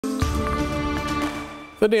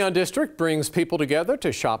The Neon District brings people together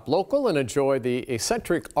to shop local and enjoy the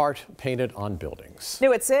eccentric art painted on buildings.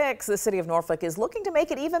 New at 6, the city of Norfolk is looking to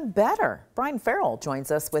make it even better. Brian Farrell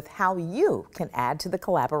joins us with how you can add to the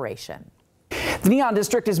collaboration. The Neon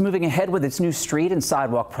District is moving ahead with its new street and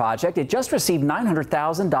sidewalk project. It just received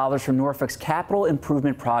 $900,000 from Norfolk's Capital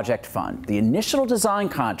Improvement Project Fund. The initial design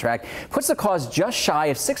contract puts the cost just shy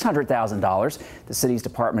of $600,000. The city's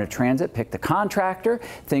Department of Transit picked the contractor.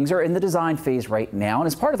 Things are in the design phase right now, and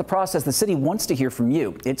as part of the process, the city wants to hear from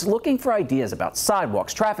you. It's looking for ideas about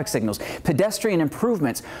sidewalks, traffic signals, pedestrian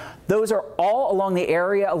improvements. Those are all along the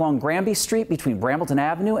area along Granby Street between Brambleton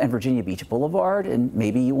Avenue and Virginia Beach Boulevard, and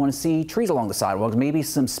maybe you want to see trees along the sidewalks, maybe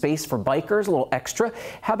some space for bikers, a little extra.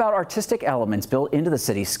 How about artistic elements built into the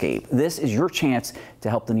cityscape? This is your chance to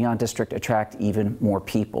help the Neon District attract even more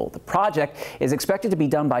people. The project is expected to be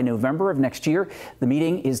done by November of next year. The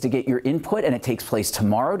meeting is to get your input, and it takes place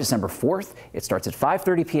tomorrow, December 4th. It starts at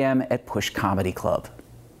 5:30 p.m. at Push Comedy Club.